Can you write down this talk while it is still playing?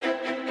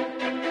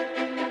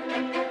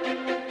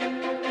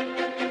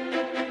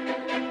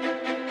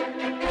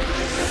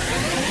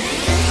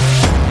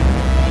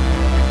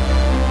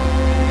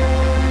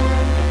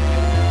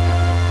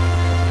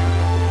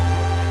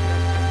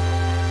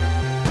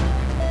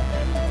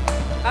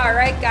All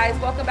right, guys,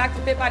 welcome back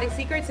to Fit Body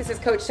Secrets. This is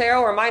Coach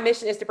Cheryl, where my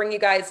mission is to bring you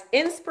guys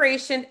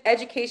inspiration,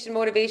 education,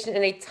 motivation,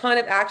 and a ton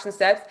of action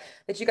steps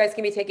that you guys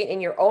can be taking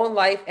in your own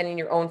life and in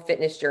your own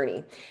fitness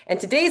journey. And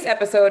today's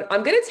episode,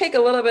 I'm going to take a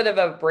little bit of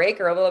a break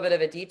or a little bit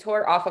of a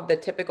detour off of the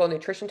typical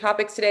nutrition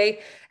topics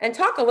today and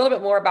talk a little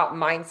bit more about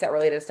mindset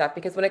related stuff.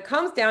 Because when it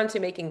comes down to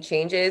making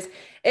changes,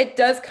 it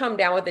does come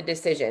down with a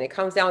decision. It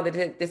comes down with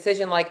a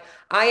decision like,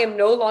 I am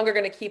no longer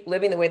going to keep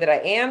living the way that I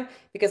am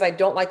because I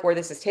don't like where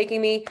this is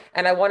taking me.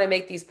 And I want to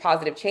make these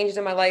positive changes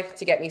in my life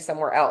to get me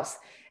somewhere else.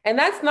 And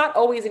that's not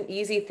always an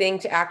easy thing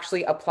to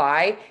actually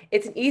apply.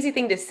 It's an easy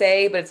thing to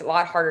say, but it's a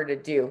lot harder to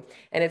do.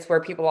 And it's where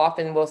people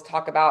often will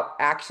talk about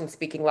action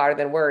speaking louder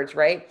than words,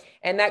 right?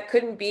 And that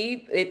couldn't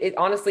be, it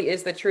honestly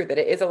is the truth that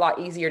it is a lot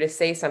easier to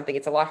say something.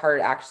 It's a lot harder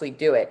to actually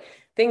do it.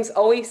 Things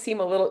always seem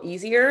a little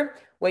easier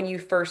when you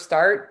first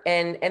start.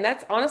 And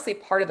that's honestly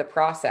part of the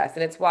process.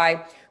 And it's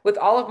why with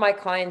all of my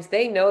clients,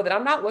 they know that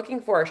I'm not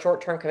looking for a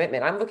short-term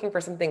commitment. I'm looking for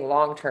something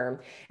long-term.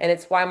 And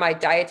it's why my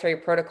dietary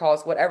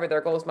protocols, whatever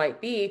their goals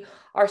might be,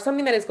 are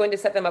something that is going to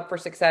set them up for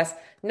success,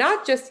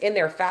 not just in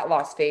their fat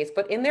loss phase,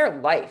 but in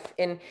their life,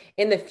 in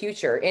the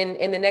future,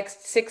 in the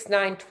next 6,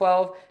 9,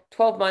 12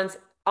 months,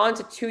 on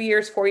to 2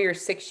 years, 4 years,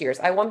 6 years.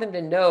 I want them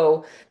to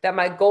know that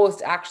my goal is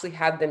to actually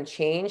have them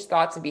change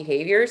thoughts and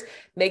behaviors,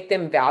 make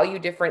them value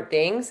different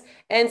things,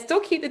 and still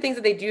keep the things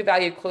that they do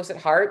value close at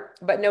heart,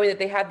 but knowing that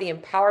they have the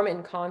empowerment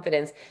and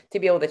confidence to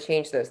be able to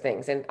change those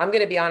things. And I'm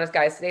going to be honest,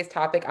 guys, today's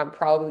topic,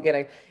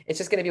 it's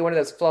just going to be one of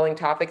those flowing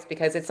topics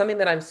because it's something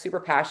that I'm super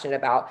passionate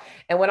about.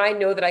 And when I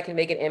know that I can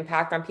make an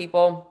impact on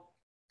people,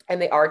 and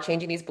they are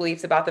changing these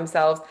beliefs about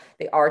themselves,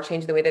 they are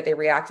changing the way that they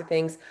react to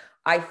things,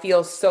 I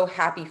feel so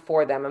happy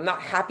for them. I'm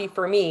not happy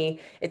for me.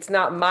 It's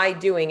not my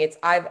doing. It's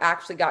I've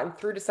actually gotten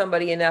through to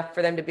somebody enough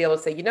for them to be able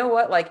to say, you know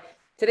what, like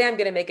today I'm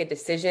going to make a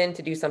decision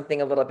to do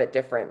something a little bit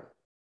different.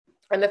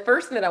 And the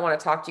first thing that I want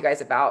to talk to you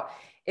guys about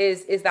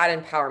is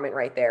that empowerment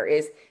right there,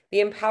 is the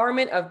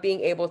empowerment of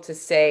being able to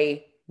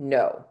say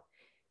no.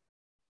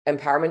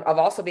 Empowerment of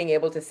also being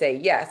able to say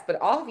yes, but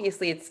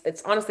obviously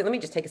it's honestly, let me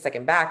just take a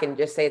second back and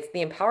just say it's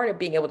the empowerment of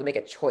being able to make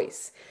a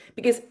choice,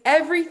 because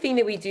everything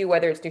that we do,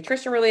 whether it's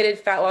nutrition related,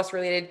 fat loss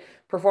related,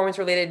 performance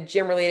related,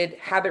 gym related,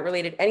 habit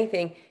related,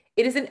 anything,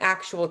 it is an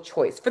actual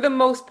choice. For the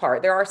most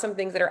part, there are some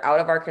things that are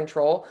out of our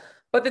control,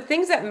 but the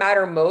things that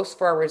matter most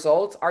for our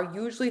results are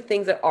usually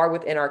things that are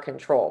within our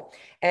control.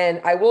 And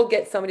I will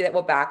get somebody that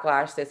will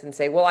backlash this and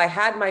say, well, I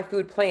had my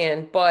food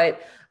planned,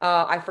 but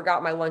I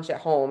forgot my lunch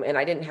at home and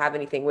I didn't have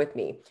anything with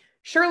me.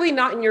 Surely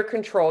not in your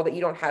control that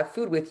you don't have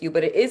food with you,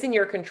 but it is in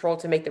your control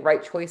to make the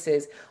right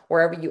choices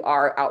wherever you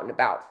are out and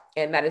about.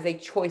 And that is a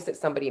choice that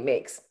somebody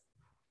makes,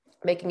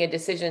 making a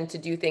decision to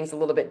do things a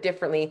little bit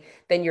differently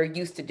than you're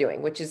used to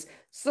doing, which is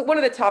one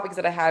of the topics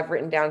that I have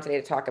written down today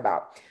to talk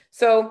about.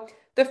 So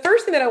the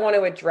first thing that I want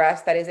to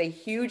address that is a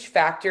huge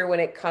factor when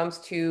it comes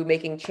to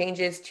making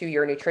changes to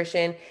your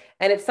nutrition,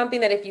 and it's something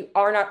that if you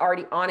are not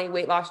already on a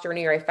weight loss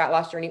journey or a fat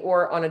loss journey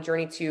or on a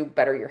journey to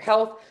better your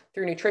health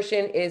through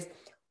nutrition, is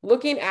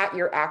looking at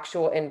your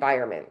actual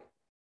environment.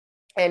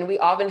 And we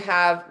often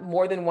have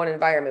more than one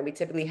environment. We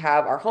typically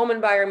have our home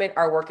environment,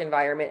 our work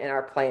environment, and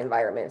our play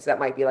environment. So that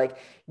might be like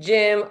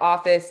gym,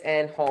 office,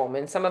 and home.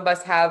 And some of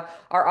us have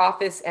our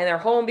office and our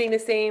home being the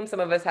same. Some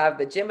of us have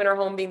the gym and our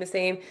home being the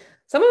same.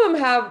 Some of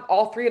them have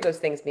all three of those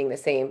things being the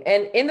same.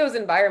 And in those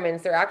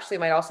environments, there actually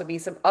might also be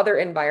some other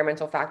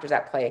environmental factors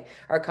at play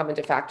or come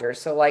into factors.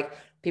 So like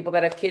people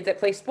that have kids that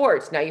play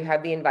sports, now you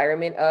have the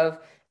environment of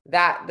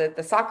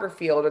the soccer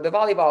field or the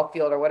volleyball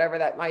field or whatever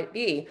that might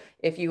be.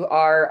 If you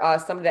are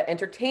somebody that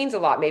entertains a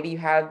lot, maybe you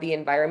have the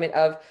environment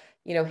of,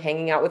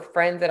 hanging out with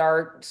friends that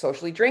are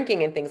socially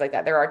drinking and things like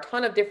that. There are a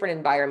ton of different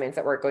environments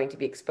that we're going to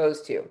be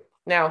exposed to.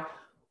 Now,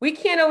 we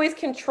can't always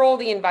control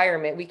the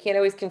environment. We can't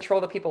always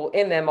control the people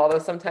in them, although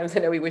sometimes I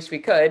know we wish we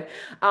could.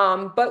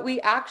 But we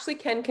actually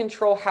can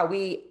control how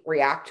we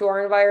react to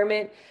our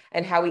environment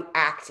and how we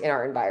act in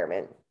our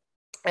environment.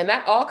 And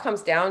that all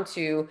comes down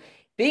to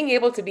being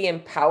able to be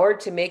empowered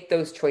to make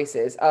those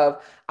choices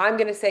of, I'm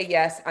going to say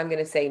yes, I'm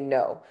going to say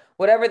no,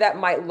 whatever that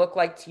might look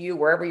like to you,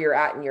 wherever you're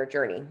at in your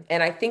journey.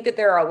 And I think that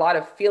there are a lot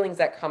of feelings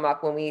that come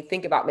up when we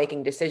think about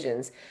making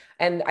decisions.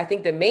 And I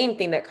think the main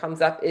thing that comes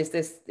up is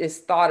this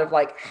thought of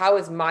like, how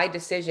is my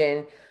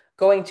decision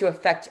going to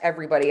affect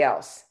everybody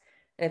else?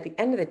 And at the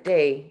end of the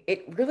day,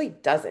 it really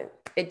doesn't.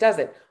 It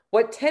doesn't.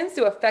 What tends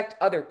to affect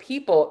other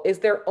people is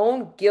their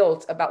own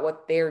guilt about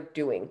what they're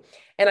doing.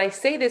 And I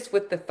say this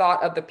with the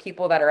thought of the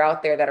people that are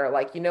out there that are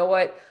like, you know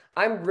what?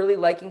 I'm really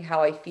liking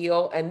how I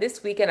feel. And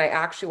this weekend, I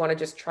actually want to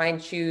just try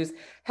and choose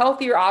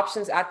healthier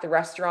options at the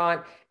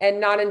restaurant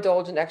and not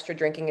indulge in extra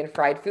drinking and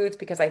fried foods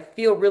because I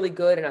feel really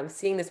good and I'm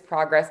seeing this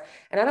progress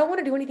and I don't want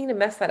to do anything to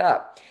mess that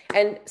up.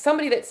 And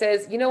somebody that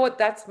says, you know what,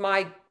 that's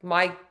my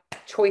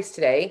choice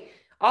today,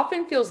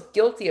 often feels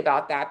guilty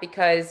about that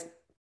because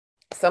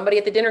somebody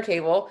at the dinner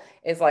table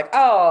is like,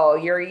 oh,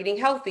 you're eating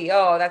healthy.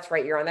 Oh, that's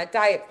right. You're on that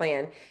diet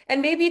plan.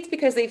 And maybe it's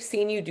because they've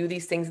seen you do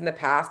these things in the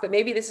past, but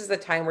maybe this is the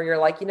time where you're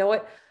like, you know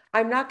what?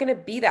 I'm not going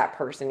to be that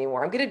person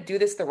anymore. I'm going to do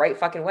this the right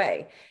fucking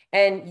way.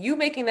 And you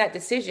making that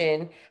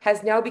decision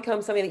has now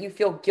become something that you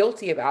feel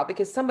guilty about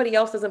because somebody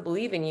else doesn't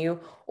believe in you,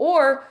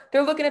 or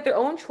they're looking at their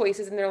own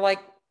choices and they're like,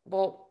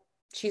 well,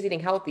 she's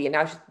eating healthy. And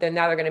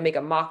now they're going to make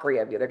a mockery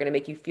of you. They're going to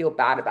make you feel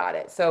bad about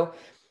it. So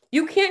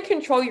you can't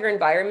control your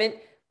environment,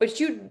 but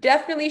you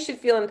definitely should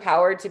feel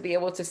empowered to be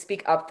able to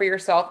speak up for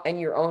yourself and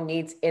your own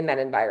needs in that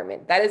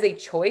environment. That is a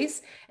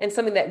choice and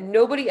something that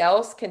nobody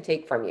else can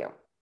take from you.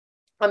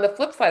 On the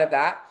flip side of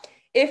that,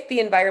 if the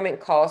environment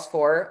calls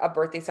for a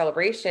birthday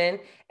celebration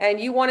and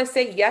you want to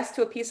say yes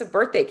to a piece of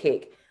birthday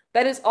cake,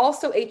 that is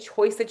also a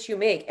choice that you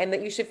make and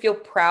that you should feel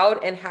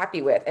proud and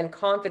happy with and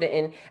confident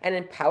in and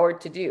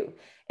empowered to do.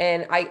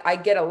 And I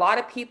get a lot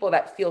of people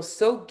that feel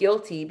so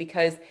guilty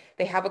because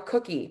they have a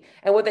cookie.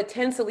 And what that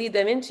tends to lead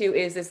them into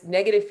is this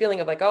negative feeling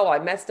of like, oh, I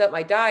messed up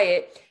my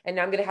diet and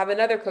now I'm going to have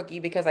another cookie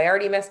because I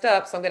already messed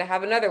up. So I'm going to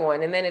have another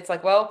one. And then it's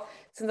like, well,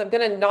 since I'm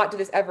going to not do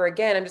this ever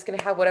again, I'm just going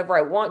to have whatever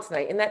I want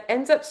tonight. And that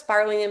ends up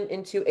spiraling them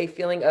into a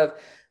feeling of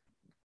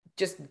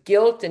just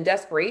guilt and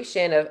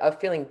desperation of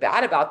feeling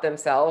bad about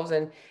themselves.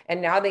 And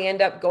now they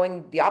end up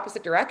going the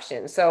opposite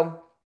direction.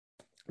 So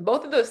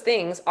both of those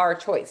things are a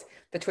choice,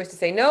 the choice to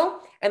say no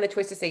and the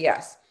choice to say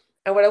yes.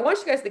 And what I want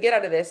you guys to get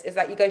out of this is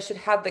that you guys should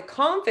have the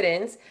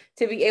confidence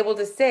to be able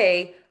to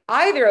say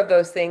either of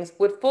those things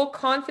with full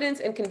confidence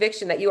and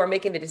conviction that you are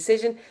making the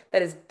decision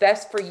that is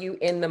best for you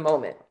in the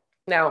moment.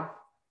 Now,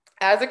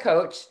 as a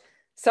coach,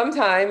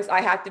 sometimes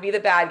I have to be the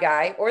bad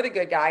guy or the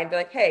good guy and be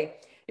like, hey,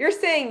 you're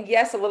saying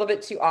yes a little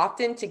bit too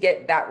often to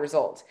get that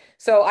result.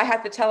 So I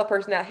have to tell a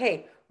person that,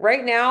 hey,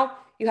 right now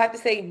you have to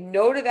say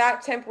no to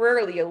that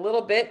temporarily a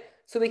little bit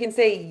so we can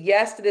say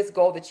yes to this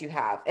goal that you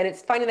have. And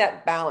it's finding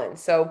that balance.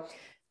 So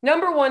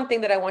number one thing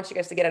that I want you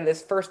guys to get out of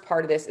this first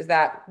part of this is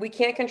that we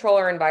can't control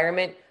our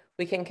environment.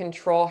 We can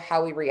control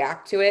how we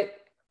react to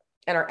it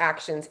and our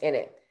actions in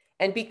it.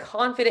 And be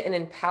confident and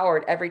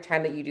empowered every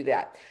time that you do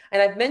that.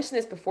 And I've mentioned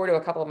this before to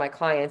a couple of my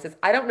clients, is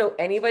I don't know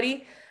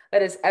anybody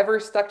that has ever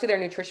stuck to their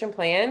nutrition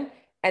plan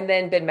and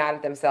then been mad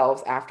at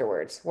themselves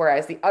afterwards.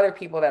 Whereas the other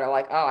people that are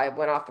like, oh, I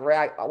went off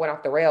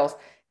the rails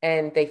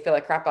and they feel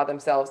like crap about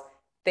themselves,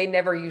 they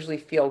never usually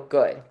feel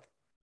good.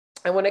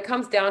 And when it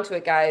comes down to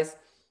it, guys,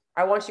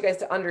 I want you guys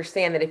to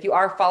understand that if you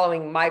are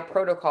following my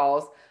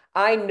protocols,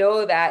 I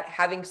know that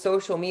having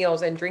social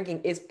meals and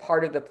drinking is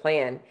part of the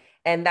plan.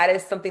 And that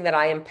is something that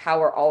I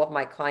empower all of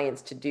my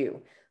clients to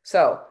do.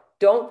 So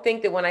don't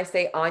think that when I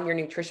say on your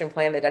nutrition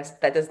plan,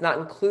 that does not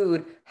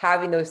include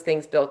having those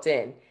things built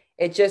in.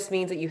 It just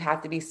means that you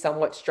have to be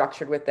somewhat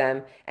structured with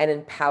them and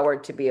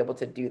empowered to be able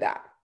to do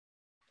that.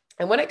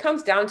 And when it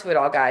comes down to it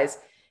all, guys,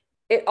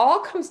 it all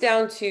comes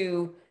down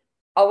to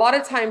a lot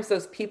of times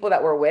those people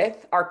that we're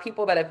with are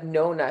people that have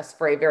known us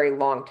for a very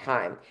long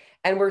time.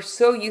 And we're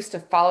so used to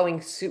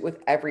following suit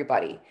with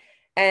everybody.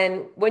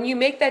 And when you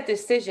make that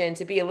decision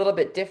to be a little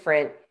bit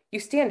different, you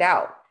stand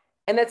out.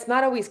 And that's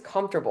not always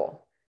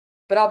comfortable.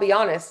 But I'll be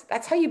honest,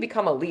 that's how you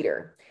become a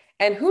leader.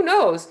 And who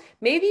knows,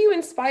 maybe you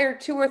inspire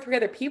 2 or 3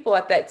 other people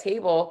at that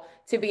table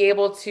to be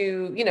able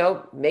to,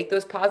 make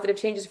those positive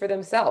changes for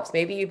themselves.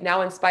 Maybe you've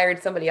now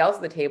inspired somebody else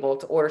at the table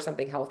to order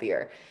something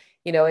healthier,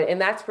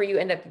 and that's where you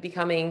end up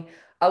becoming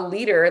a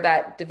leader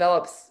that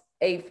develops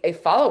a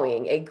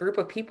following, a group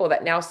of people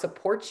that now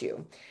support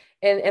you.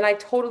 And I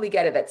totally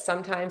get it that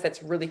sometimes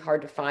that's really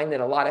hard to find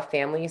in a lot of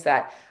families,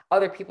 that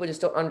other people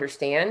just don't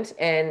understand.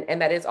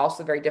 And that is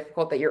also very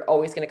difficult, that you're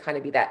always going to kind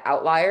of be that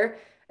outlier.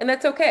 And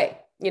that's okay.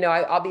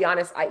 I'll be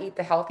honest, I eat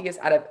the healthiest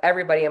out of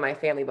everybody in my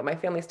family, but my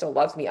family still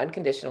loves me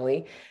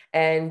unconditionally.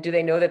 And do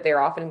they know that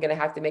they're often going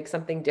to have to make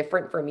something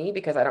different for me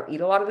because I don't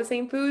eat a lot of the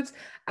same foods?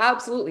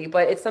 Absolutely.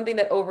 But it's something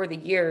that over the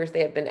years,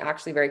 they have been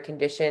actually very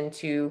conditioned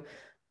to.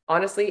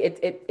 Honestly,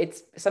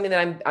 it's something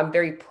that I'm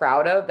very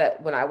proud of,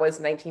 that when I was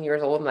 19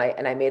 years old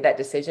and I made that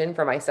decision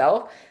for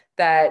myself,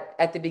 that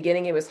at the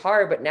beginning it was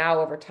hard, but now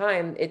over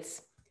time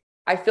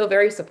I feel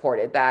very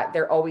supported, that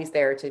they're always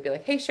there to be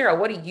like, hey, Cheryl,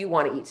 what do you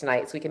want to eat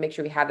tonight? So we can make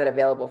sure we have that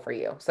available for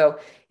you. So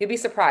you'll be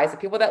surprised. The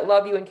people that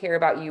love you and care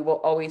about you will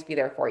always be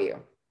there for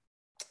you.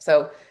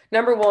 So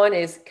number one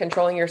is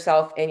controlling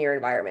yourself and your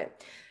environment.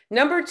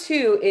 Number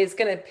two is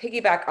going to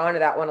piggyback onto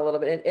that one a little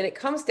bit. And it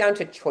comes down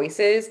to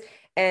choices.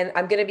 And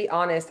I'm going to be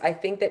honest, I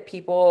think that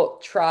people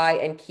try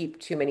and keep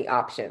too many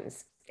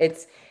options.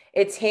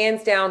 It's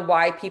hands down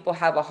why people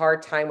have a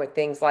hard time with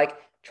things like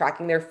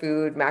tracking their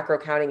food, macro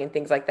counting, and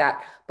things like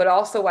that, but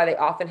also why they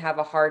often have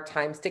a hard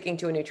time sticking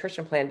to a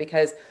nutrition plan,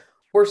 because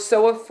we're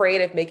so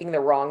afraid of making the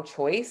wrong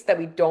choice that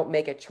we don't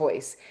make a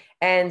choice.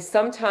 And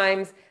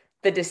sometimes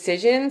the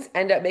decisions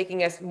end up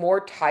making us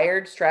more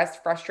tired,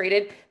 stressed,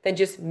 frustrated than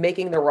just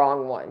making the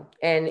wrong one.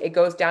 And it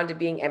goes down to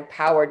being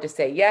empowered to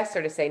say yes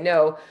or to say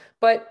no.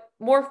 But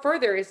more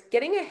further is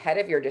getting ahead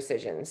of your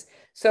decisions.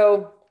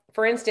 So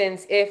for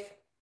instance, if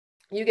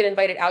you get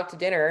invited out to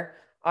dinner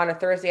on a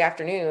Thursday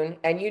afternoon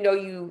and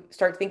you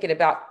start thinking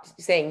about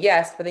saying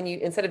yes, but then you,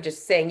 instead of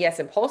just saying yes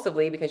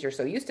impulsively because you're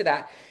so used to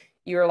that,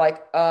 you're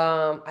like,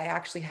 I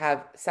actually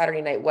have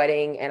Saturday night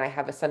wedding and I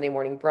have a Sunday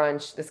morning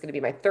brunch. This is going to be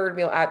my third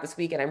meal out this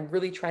week, and I'm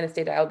really trying to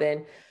stay dialed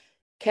in.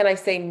 Can I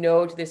say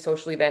no to this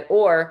social event,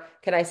 or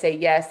can I say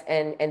yes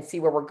and see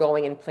where we're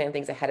going and plan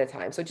things ahead of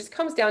time? So it just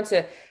comes down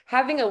to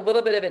having a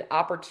little bit of an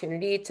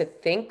opportunity to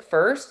think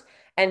first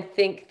and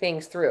think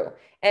things through.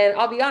 And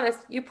I'll be honest,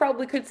 you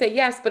probably could say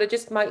yes, but it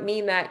just might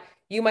mean that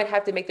you might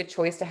have to make the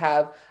choice to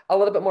have a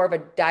little bit more of a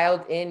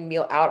dialed in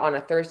meal out on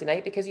a Thursday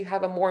night because you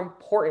have a more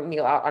important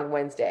meal out on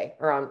Wednesday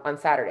or on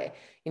Saturday.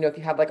 If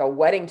you have like a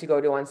wedding to go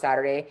to on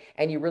Saturday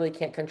and you really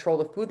can't control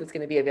the food that's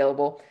going to be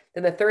available,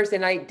 then the Thursday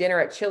night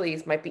dinner at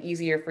Chili's might be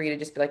easier for you to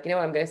just be like,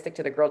 I'm going to stick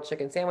to the grilled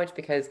chicken sandwich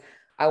because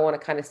I want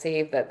to kind of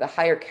save the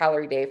higher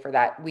calorie day for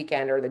that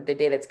weekend, or the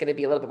day that's going to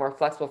be a little bit more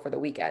flexible for the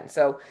weekend.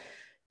 So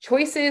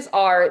choices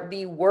are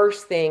the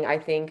worst thing, I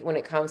think, when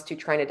it comes to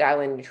trying to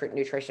dial in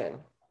nutrition.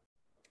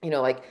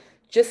 Like,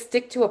 just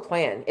stick to a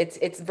plan.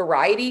 It's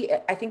variety.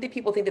 I think that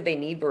people think that they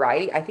need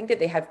variety. I think that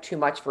they have too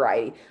much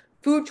variety.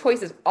 Food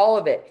choices, all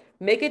of it.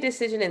 Make a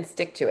decision and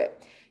stick to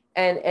it.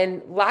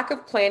 And lack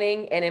of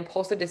planning and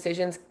impulsive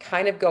decisions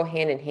kind of go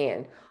hand in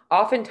hand.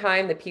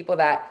 Oftentimes, the people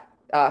that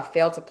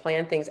fail to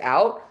plan things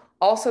out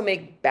also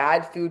make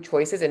bad food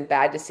choices and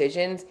bad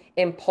decisions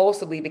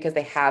impulsively because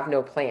they have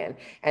no plan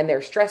and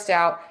they're stressed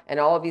out and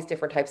all of these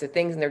different types of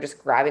things, and they're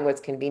just grabbing what's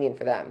convenient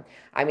for them.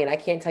 I mean, I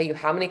can't tell you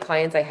how many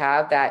clients I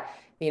have that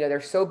they're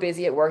so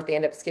busy at work they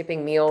end up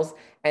skipping meals,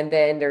 and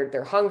then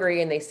they're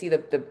hungry and they see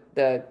the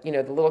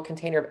little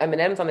container of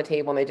M&Ms on the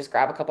table and they just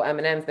grab a couple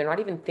M&Ms. They're not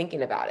even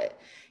thinking about it.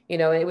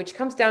 Which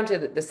comes down to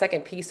the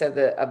second piece of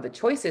the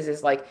choices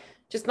is like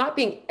just not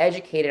being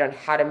educated on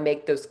how to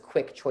make those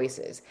quick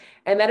choices.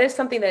 And that is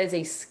something that is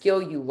a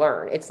skill you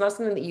learn. It's not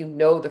something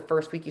that the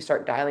first week you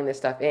start dialing this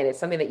stuff in. It's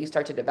something that you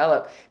start to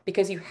develop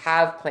because you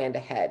have planned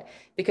ahead.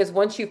 Because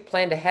once you've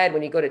planned ahead,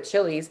 when you go to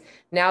Chili's,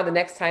 now the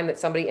next time that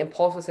somebody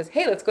impulsively says,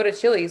 hey, let's go to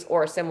Chili's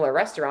or a similar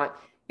restaurant,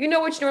 you know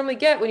what you normally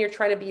get when you're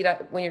trying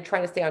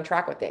to stay on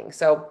track with things.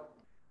 So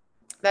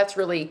that's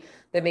really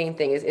the main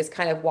thing is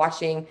kind of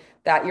watching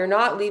that you're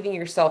not leaving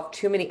yourself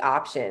too many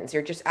options.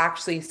 You're just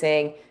actually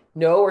saying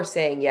no or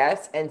saying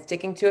yes and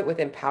sticking to it with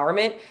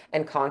empowerment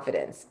and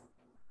confidence.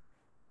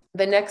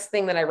 The next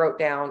thing that I wrote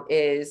down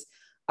is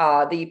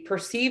the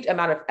perceived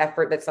amount of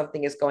effort that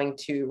something is going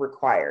to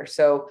require.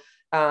 So,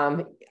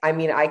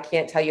 I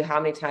can't tell you how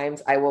many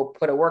times I will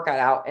put a workout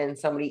out and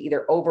somebody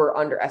either over or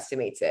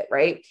underestimates it,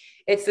 right?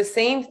 It's the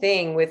same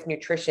thing with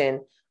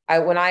nutrition.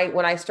 When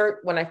I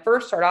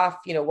first start off,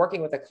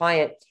 working with a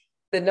client,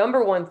 the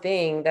number one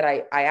thing that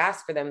I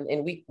ask for them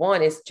in week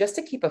one is just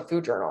to keep a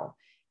food journal,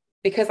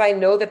 because I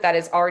know that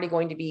is already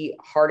going to be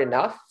hard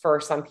enough for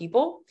some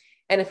people.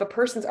 And if a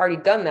person's already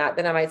done that,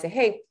 then I might say,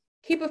 hey,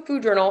 keep a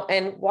food journal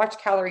and watch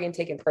calorie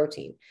intake and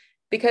protein,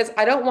 because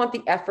I don't want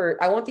the effort.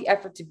 I want the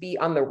effort to be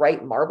on the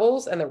right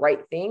marbles and the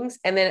right things,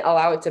 and then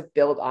allow it to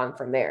build on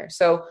from there.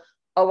 So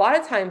a lot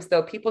of times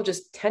though, people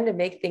just tend to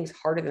make things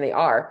harder than they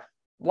are,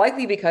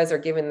 likely because they're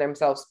giving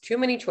themselves too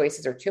many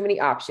choices or too many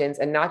options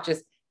and not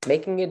just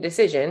making a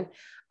decision.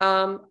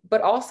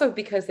 But also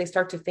because they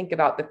start to think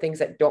about the things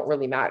that don't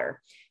really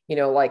matter,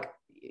 like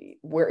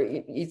where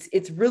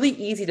it's really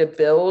easy to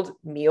build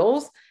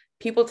meals.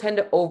 People tend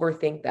to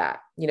overthink that,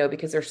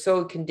 because they're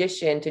so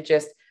conditioned to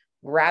just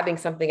grabbing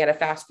something at a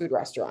fast food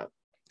restaurant.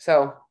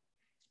 So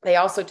they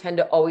also tend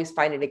to always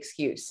find an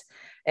excuse.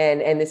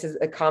 And this is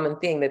a common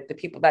thing, that the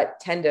people that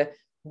tend to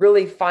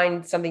really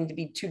find something to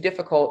be too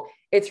difficult,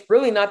 it's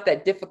really not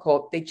that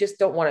difficult. They just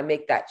don't want to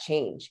make that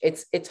change.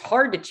 It's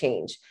hard to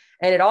change.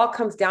 And it all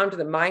comes down to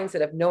the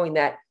mindset of knowing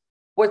that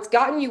what's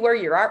gotten you where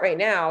you're at right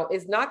now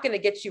is not going to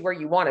get you where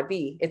you want to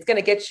be. It's going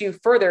to get you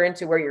further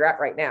into where you're at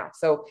right now.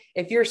 So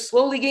if you're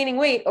slowly gaining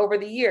weight over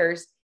the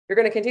years, you're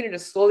going to continue to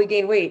slowly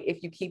gain weight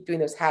if you keep doing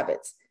those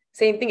habits.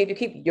 Same thing, if you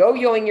keep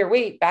yo-yoing your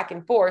weight back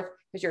and forth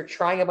because you're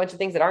trying a bunch of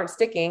things that aren't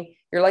sticking,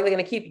 you're likely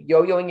going to keep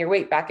yo-yoing your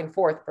weight back and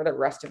forth for the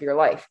rest of your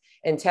life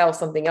until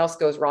something else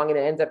goes wrong and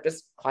it ends up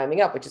just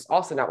climbing up, which is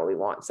also not what we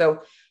want.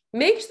 So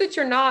make sure that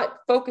you're not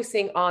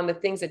focusing on the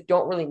things that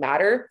don't really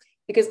matter,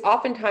 because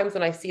oftentimes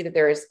when I see that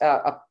there is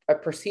a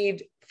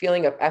perceived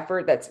feeling of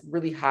effort that's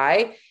really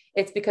high,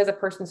 it's because a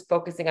person's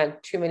focusing on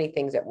too many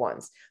things at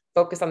once.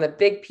 Focus on the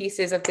big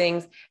pieces of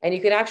things. And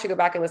you can actually go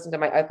back and listen to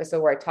my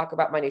episode where I talk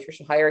about my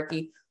nutritional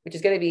hierarchy, which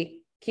is going to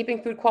be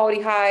keeping food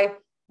quality high,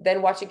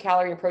 then watching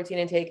calorie and protein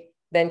intake,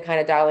 then kind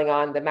of dialing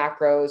on the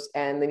macros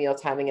and the meal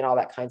timing and all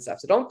that kind of stuff.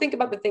 So don't think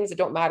about the things that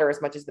don't matter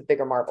as much as the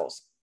bigger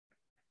marbles.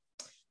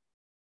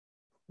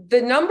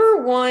 The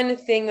number one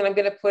thing that I'm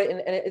going to put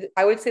in, and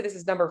I would say this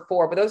is number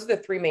 4, but those are the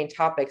 3 main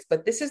topics.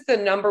 But this is the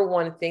number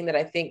one thing that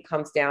I think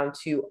comes down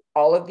to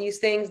all of these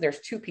things. There's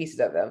 2 pieces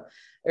of them.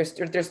 There's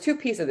 2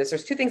 pieces of this.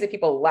 There's 2 things that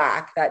people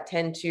lack that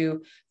tend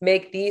to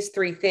make these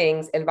 3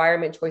 things,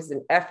 environment, choices,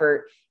 and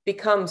effort,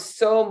 become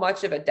so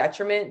much of a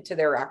detriment to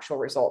their actual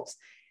results.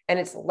 And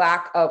it's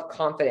lack of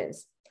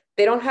confidence.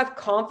 They don't have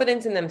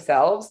confidence in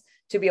themselves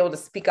to be able to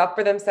speak up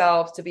for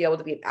themselves, to be able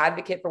to be an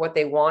advocate for what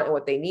they want and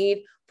what they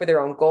need for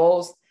their own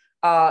goals.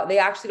 They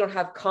actually don't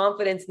have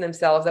confidence in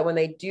themselves that when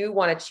they do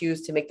want to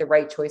choose to make the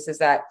right choices,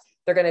 that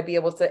they're going to be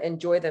able to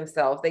enjoy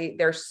themselves.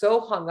 They're so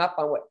hung up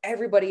on what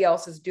everybody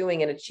else is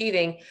doing and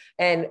achieving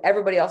and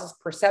everybody else's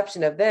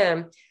perception of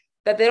them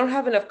that they don't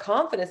have enough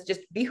confidence to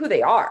just be who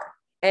they are.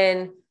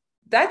 And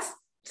that's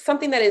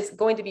something that is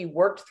going to be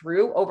worked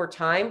through over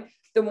time.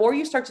 The more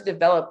you start to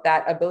develop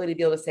that ability to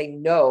be able to say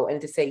no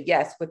and to say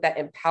yes with that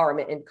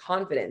empowerment and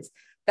confidence,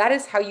 that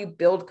is how you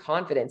build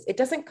confidence. It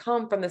doesn't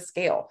come from the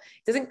scale.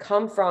 It doesn't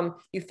come from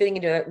you fitting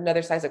into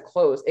another size of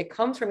clothes. It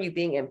comes from you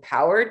being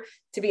empowered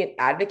to be an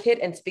advocate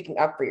and speaking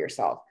up for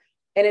yourself.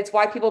 And it's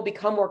why people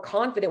become more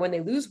confident when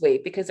they lose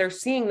weight, because they're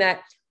seeing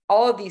that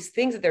all of these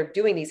things that they're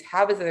doing, these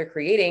habits that they're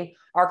creating,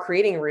 are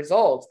creating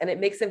results, and it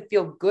makes them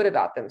feel good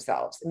about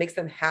themselves. It makes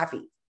them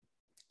happy.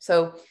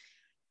 So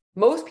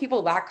most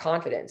people lack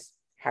confidence.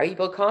 How you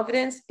build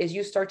confidence is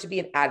you start to be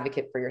an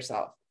advocate for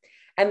yourself.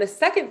 And the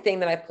second thing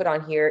that I put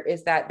on here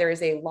is that there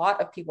is a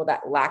lot of people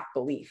that lack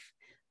belief,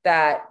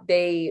 that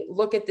they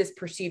look at this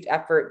perceived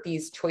effort,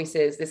 these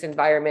choices, this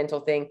environmental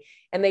thing,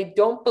 and they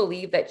don't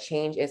believe that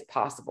change is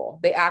possible.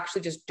 They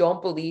actually just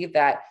don't believe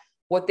that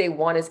what they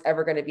want is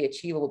ever going to be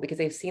achievable because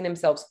they've seen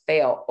themselves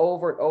fail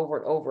over and over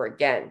and over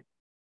again.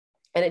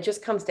 And it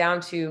just comes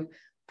down to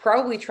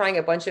probably trying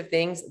a bunch of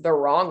things the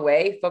wrong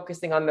way,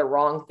 focusing on the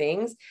wrong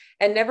things,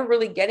 and never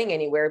really getting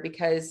anywhere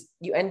because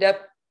you end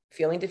up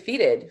feeling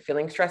defeated,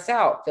 feeling stressed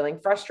out, feeling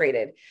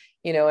frustrated,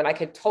 and I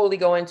could totally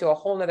go into a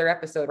whole nother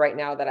episode right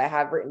now that I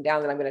have written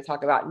down that I'm going to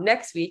talk about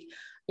next week,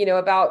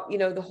 about,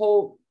 the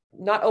whole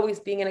not always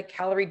being in a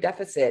calorie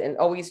deficit and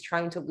always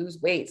trying to lose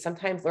weight.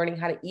 Sometimes learning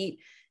how to eat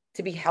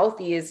to be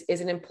healthy is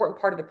an important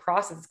part of the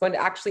process. It's going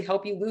to actually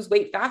help you lose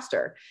weight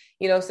faster.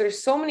 So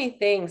there's so many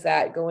things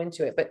that go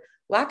into it, but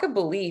lack of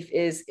belief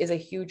is a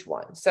huge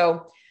one.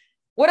 So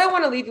what I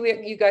want to leave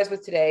you guys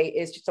with today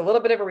is just a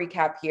little bit of a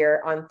recap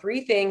here on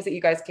 3 things that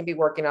you guys can be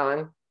working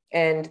on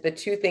and the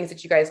 2 things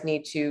that you guys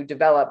need to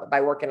develop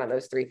by working on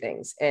those 3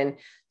 things. And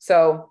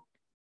so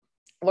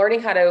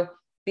learning how to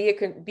be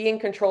in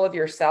control of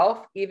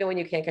yourself, even when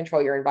you can't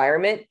control your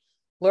environment,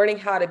 learning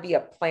how to be a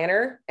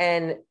planner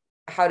and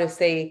how to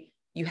say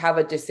you have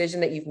a decision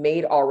that you've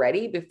made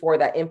already before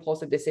that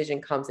impulsive decision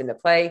comes into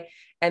play.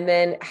 And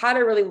then how to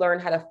really learn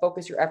how to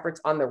focus your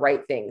efforts on the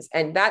right things.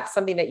 And that's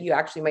something that you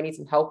actually might need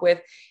some help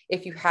with.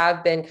 If you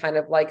have been kind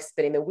of like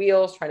spinning the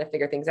wheels, trying to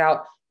figure things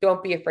out,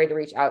 don't be afraid to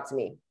reach out to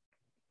me.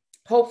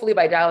 Hopefully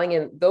by dialing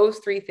in those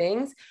 3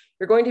 things,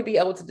 you're going to be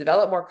able to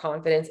develop more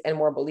confidence and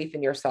more belief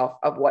in yourself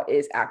of what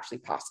is actually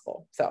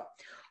possible. So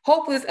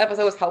hopefully this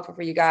episode was helpful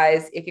for you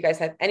guys. If you guys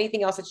have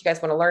anything else that you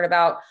guys want to learn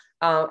about,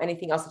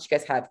 anything else that you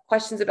guys have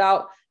questions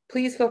about,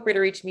 please feel free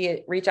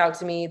to reach out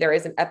to me. There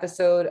is an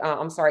episode,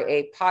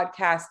 a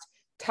podcast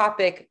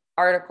topic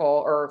article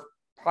or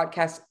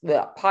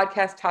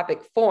podcast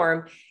topic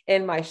form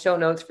in my show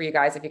notes for you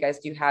guys if you guys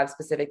do have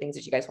specific things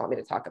that you guys want me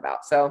to talk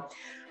about. So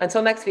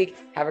until next week,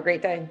 have a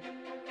great day.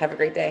 Have a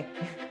great day.